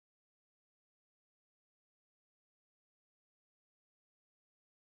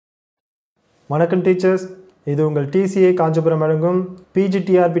வணக்கம் டீச்சர்ஸ், இது உங்கள் TCA காஞ்சிபுரம் வழங்கும்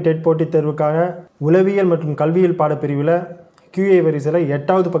PG-TRB TET போட்டித் தேர்வுக்கான உளவியல் மற்றும் கல்வியியல் பாடப்பிரிவில் QA வரிசையில்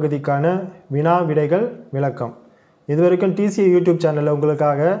 8வது பகுதிக்கான வினா விடைகள் விளக்கம். இதுவரைக்கும் TCA யூடியூப் சேனலில்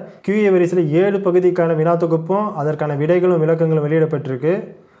உங்களுக்காக QA வரிசையில் 7 பகுதிக்கான வினா தொகுப்பும் அதற்கான விடைகளும் விளக்கங்களும் வெளியிடப்பட்டிருக்கு.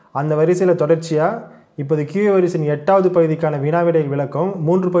 அந்த வரிசையில் தொடர்ச்சியாக இப்போது QA வரிசையின் 8வது பகுதிக்கான வினா விடைகள் விளக்கம்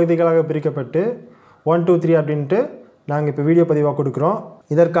 3 பகுதிகளாக பிரிக்கப்பட்டு 1, 2, 3 அப்படின்ட்டு நாங்கள் இப்போ வீடியோ பதிவாக கொடுக்குறோம்.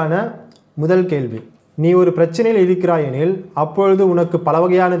 இதற்கான முதல் கேள்வி, நீ ஒரு பிரச்சனையில் இருக்கிறாய் எனில் அப்பொழுது உனக்கு பல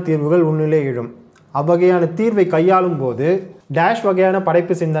வகையான தீர்வுகள் உன்னிலே எழும். அவ்வகையான தீர்வை கையாளும் போது டேஷ் வகையான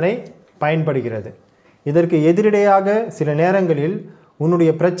படைப்பு சிந்தனை பயன்படுகிறது. இதற்கு எதிரிடையாக சில நேரங்களில்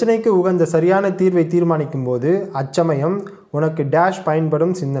உன்னுடைய பிரச்சனைக்கு உகந்த சரியான தீர்வை தீர்மானிக்கும் போது அச்சமயம் உனக்கு டேஷ்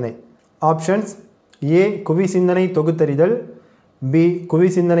பயன்படும் சிந்தனை. ஆப்ஷன்ஸ்: A குவி சிந்தனை தொகுத்தறிதல், B குவி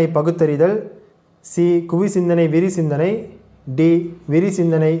சிந்தனை பகுத்தறிதல், C குவி சிந்தனை விரி சிந்தனை, D விரி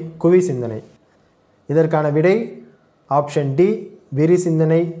சிந்தனை குவி சிந்தனை. இதற்கான விடை ஆப்ஷன் D விரி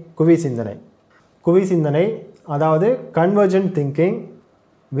சிந்தனை குவி சிந்தனை. குவி சிந்தனை அதாவது கன்வர்ஜென்ட் திங்கிங்,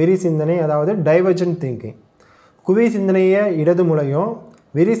 விரி சிந்தனை அதாவது டைவர்ஜென்ட் திங்கிங். குவி சிந்தனையை இடது மூலையும்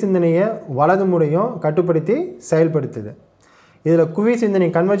விரி சிந்தனையை வலது மூலையும் கட்டுப்படுத்தி செயல்படுத்துது. இதில் குவி சிந்தனை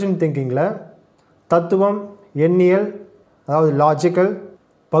கன்வர்ஜென்ட் திங்கிங்கில் தத்துவம், எண்ணியல் அதாவது லாஜிக்கல்,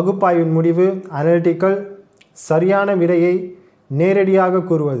 பகுப்பாய்வின் முடிவு அனலிட்டிக்கல், சரியான விடையை நேரடியாக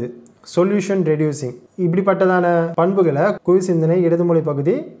கூறுவது சொல்யூஷன் ரெடியூசிங், இப்படிப்பட்டதான பண்புகளை குவி சிந்தனை இடதுமொழி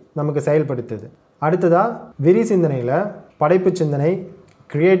பகுதி நமக்கு செயல்படுத்துது. அடுத்ததாக விரி சிந்தனையில் படைப்பு சிந்தனை,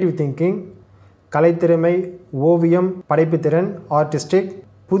 கிரியேட்டிவ் திங்கிங், கலைத்திறமை, ஓவியம், படைப்புத்திறன், ஆர்டிஸ்டிக்,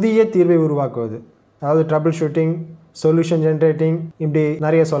 புதிய தீர்வை உருவாக்குவது அதாவது ட்ரபிள் ஷூட்டிங், சொல்யூஷன் ஜென்ரேட்டிங், இப்படி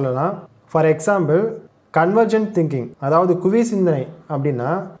நிறைய சொல்லலாம். ஃபார் எக்ஸாம்பிள், கன்வர்ஜென்ட் திங்கிங் அதாவது குவி சிந்தனை அப்படின்னா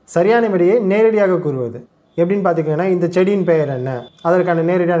சரியான விடையை நேரடியாக கூறுவது. எப்படின்னு பார்த்திங்கன்னா, இந்த செடியின் பெயர் என்ன, அதற்கான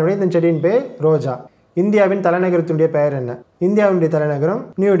நேரடியான விடை இந்த செடியின் பெயர் ரோஜா. இந்தியாவின் தலைநகரத்தினுடைய பெயர் என்ன, இந்தியாவினுடைய தலைநகரம்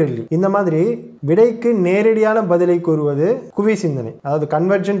நியூ டெல்லி. இந்த மாதிரி விடைக்கு நேரடியான பதிலை கூறுவது குவி சிந்தனை அதாவது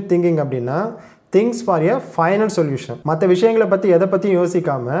கன்வர்ஜென்ட் திங்கிங். அப்படின்னா things for a final solution. மற்ற விஷயங்களை பற்றி எதை பற்றியும்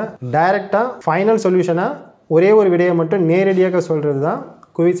யோசிக்காமல் டைரெக்டாக ஃபைனல் சொல்யூஷனாக ஒரே ஒரு விடையை மட்டும் நேரடியாக சொல்கிறது தான்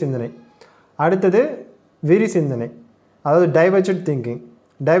குவி சிந்தனை. அடுத்தது விரி சிந்தனை அதாவது டைவர்ஜென்ட் திங்கிங்.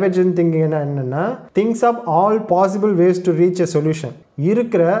 டைவர்ஜென்ட் திங்கிங் என்னென்னா things of all possible ways to reach a solution.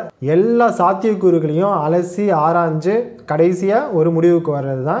 இருக்கிற எல்லா சாத்தியக்கூறுகளையும் அலசி ஆராய்ஞ்சு கடைசியாக ஒரு முடிவுக்கு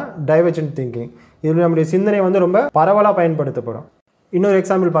வர்றது தான் டைவர்ஜென்ட் திங்கிங். இதில் நம்முடைய சிந்தனை ரொம்ப பரவலாக பயன்படுத்தப்படும். இன்னொரு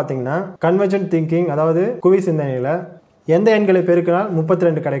எக்ஸாம்பிள் பார்த்தீங்கன்னா, கன்வர்ஜென்ட் திங்கிங் அதாவது குவி சிந்தனையில் எந்த எண்களை பெருக்கினால்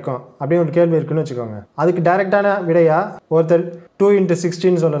 32 கிடைக்கும் அப்படின்னு ஒரு கேள்வி இருக்குன்னு வச்சுக்கோங்க. அதுக்கு டைரெக்டான விடையாக ஒருத்தர் 2 ×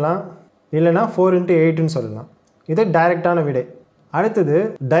 16 சொல்லலாம், இல்லைனா 4 × 8ன்னு சொல்லலாம். இது டைரெக்டான விடை. அடுத்தது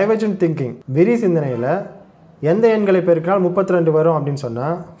டைவர்ஜென்ட் திங்கிங் விரி சிந்தனையில் எந்த எண்களை பெருக்கினால் 32 வரும் அப்படின்னு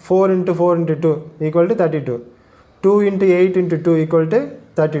சொன்னால் 4 × 4 × 2 = 32, 2 × 8 × 2 =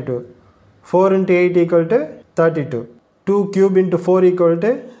 32, 4 × 8 = 32, 2³ × 4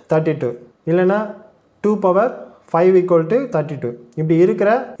 = 32, இல்லைனா 2⁵ = 32. இப்படி இருக்கிற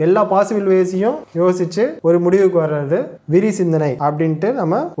எல்லா பாசிபிள் வேஸையும் யோசித்து ஒரு முடிவுக்கு வர்றது விரி சிந்தனை அப்படின்ட்டு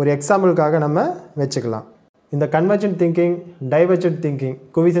நம்ம ஒரு எக்ஸாம்பிளுக்காக நம்ம வச்சுக்கலாம். இந்த கன்வர்ஜென்ட் திங்கிங், டைவர்ஜென்ட் திங்கிங்,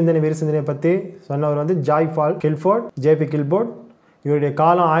 குவி சிந்தனை விரி சிந்தனை பற்றி சொன்னவர் Joy fall Guilford, JP Guilford. இவருடைய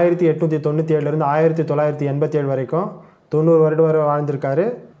காலம் 1897 1987 வரைக்கும் 90 வருடம் வரை வாழ்ந்திருக்காரு.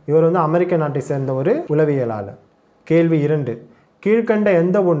 இவர் அமெரிக்க நாட்டை சேர்ந்த ஒரு உளவியலாளர். கேள்வி 2, கீழ்கண்ட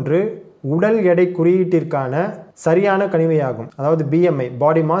எந்த ஒன்று உடல் எடை குறியீட்டிற்கான சரியான கணிவையாகும் அதாவது BMI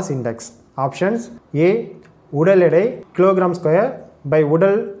body mass index. Options: A உடல் எடை kg/m²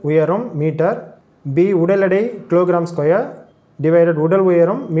 உடல் உயரம் மீட்டர், B உடல் எடை kg/m² உடல்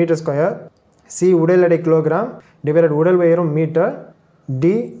உயரம் மீட்டர்², C உடல் எடை kg/ உடல் உயரம் மீட்டர்,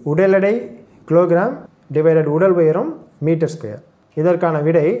 D உடல் எடை kg/ உடல் உயரம் மீட்டர்². இதற்கான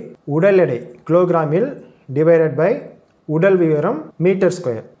விடை உடல் எடை கிலோகிராமில் உடல் உயரம்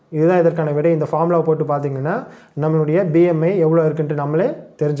மீட்டர்². இதுதான் இதற்கான விடை. இந்த ஃபார்முலாவை போட்டு பார்த்தீங்கன்னா நம்மளுடைய BMI எவ்வளோ இருக்குன்ட்டு நம்மளே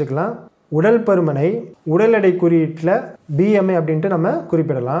தெரிஞ்சுக்கலாம். உடல் பருமனை உடல் எடை குறியீட்டில் BMI அப்படின்ட்டு நம்ம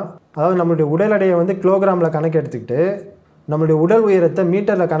குறிப்பிடலாம். அதாவது நம்மளுடைய உடல் எடையை கிலோகிராமில் கணக்கு எடுத்துக்கிட்டு நம்மளுடைய உடல் உயரத்தை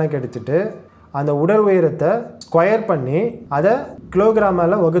மீட்டரில் கணக்கு எடுத்துகிட்டு அந்த உடல் உயரத்தை ஸ்கொயர் பண்ணி அதை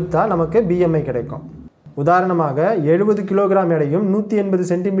கிலோகிராமால் வகுத்தா நமக்கு BMI கிடைக்கும். உதாரணமாக 70 கிலோகிராம் எடையும் 180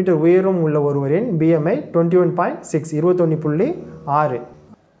 சென்டிமீட்டர் உயரம் உள்ள ஒருவரின் BMI 21.6 21.6.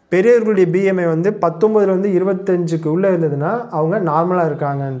 பெரியவர்களுடைய BMI 19 - 25க்கு உள்ளே இருந்ததுன்னா அவங்க நார்மலாக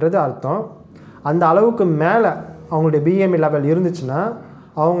இருக்காங்கன்றது அர்த்தம். அந்த அளவுக்கு மேலே அவங்களுடைய BMI லெவல் இருந்துச்சுன்னா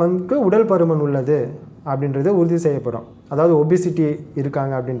அவங்களுக்கு உடல் பருமன் உள்ளது அப்படின்றது உறுதி செய்யப்படும். அதாவது ஒபிசிட்டி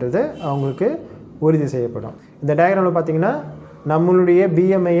இருக்காங்க அப்படின்றது அவங்களுக்கு உறுதி செய்யப்படும். இந்த டயக்ராமில் பார்த்தீங்கன்னா நம்மளுடைய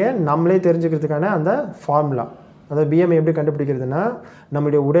பிஎம்ஐயை நம்மளே தெரிஞ்சுக்கிறதுக்கான அந்த ஃபார்முலா. அந்த பிஎம்ஐ எப்படி கண்டுபிடிக்கிறதுனா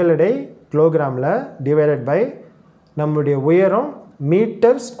நம்மளுடைய உடல் எடை கிலோகிராமில் டிவைடட் பை நம்மளுடைய உயரம்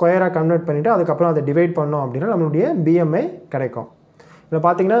மீட்டர் ஸ்கொயராக கன்வெர்ட் பண்ணிவிட்டு அதுக்கப்புறம் அதை டிவைட் பண்ணோம் அப்படின்னா நம்மளுடைய பிஎம்ஐ கிடைக்கும். இதில்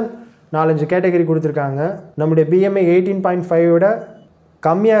பார்த்தீங்கன்னா 4-5 கேட்டகரி கொடுத்துருக்காங்க. நம்மளுடைய பிஎம்ஐ 18.5 விட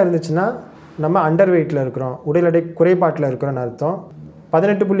கம்மியாக இருந்துச்சுன்னா நம்ம அண்டர் வெயிட்டில் இருக்கிறோம், உடல் எடை குறைபாட்டில் இருக்கிறோன்னு அர்த்தம்.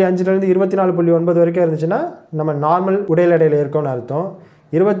 18.5லேருந்து 24.9 வரைக்கும் இருந்துச்சுன்னா நம்ம நார்மல் உடல் எடையில் இருக்கோம்னு அர்த்தம்.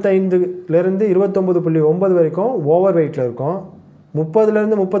 25லேருந்து 29.9 வரைக்கும் ஓவர் வெயிட்டில் இருக்கும்.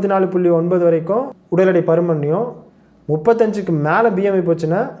 30லேருந்து 34.9 வரைக்கும் உடல் எடை பருமன்லையும். 35க்கு மேலே பிஎம்ஐ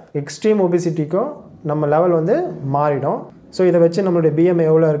போச்சுன்னா எக்ஸ்ட்ரீம் ஒபிசிட்டிக்கும் நம்ம லெவல் வந்து மாறிடும். ஸோ இதை வச்சு நம்மளுடைய பிஎம்ஐ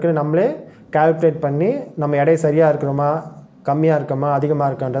எவ்வளோ இருக்குன்னு நம்மளே கால்குலேட் பண்ணி நம்ம எடை சரியாக இருக்கிறோமா, கம்மியாக இருக்கமா, அதிகமாக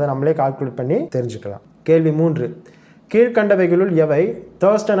இருக்கான்றதை நம்மளே கால்குலேட் பண்ணி தெரிஞ்சுக்கலாம். கேள்வி 3. கீழ்கண்டவைகளுள் எவை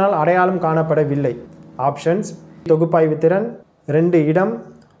தர்ஸ்டனால் அடையாளம் காணப்படவில்லை? ஆப்ஷன்ஸ்: தொகுப்பாய்வு திறன், 2 இடம்,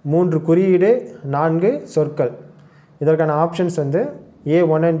 3 குறியீடு, 4 சொற்கள். இதற்கான ஆப்ஷன்ஸ் வந்து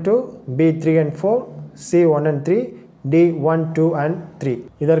A1 and 2, B3 and 4, C1 and 3, D1, 2 and 3.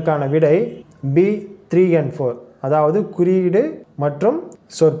 இதற்கான விடை B3 and 4, அதாவது குறியீடு மற்றும்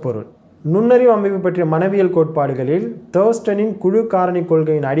சொற்பொருள். நுண்ணறிவு அமைப்பு பற்றிய மனவியல் கோட்பாடுகளில் தர்ஸ்டனின் குழு காரணி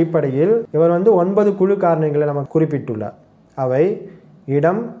கொள்கையின் அடிப்படையில் இவர் வந்து 9 குழு காரணிகளை நம்ம குறிப்பிட்டுள்ளார். அவை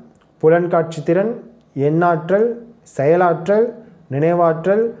இடம், புலன்காட்சி திறன், எண்ணாற்றல், செயலாற்றல்,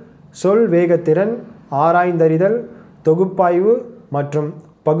 நினைவாற்றல், சொல் வேகத்திறன், ஆராய்ந்தறிதல், தொகுப்பாய்வு மற்றும்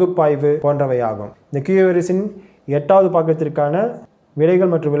பகுப்பாய்வு போன்றவையாகும். இந்த QA வரிசையின் 8வது பாகத்திற்கான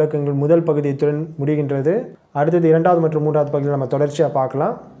விடைகள் மற்றும் விளக்கங்கள் முதல் பகுதி இத்துடன் முடிகின்றது. அடுத்தது 2வது மற்றும் 3வது பகுதியில் நம்ம தொடர்ச்சியாக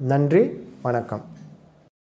பார்க்கலாம். நன்றி, வணக்கம்.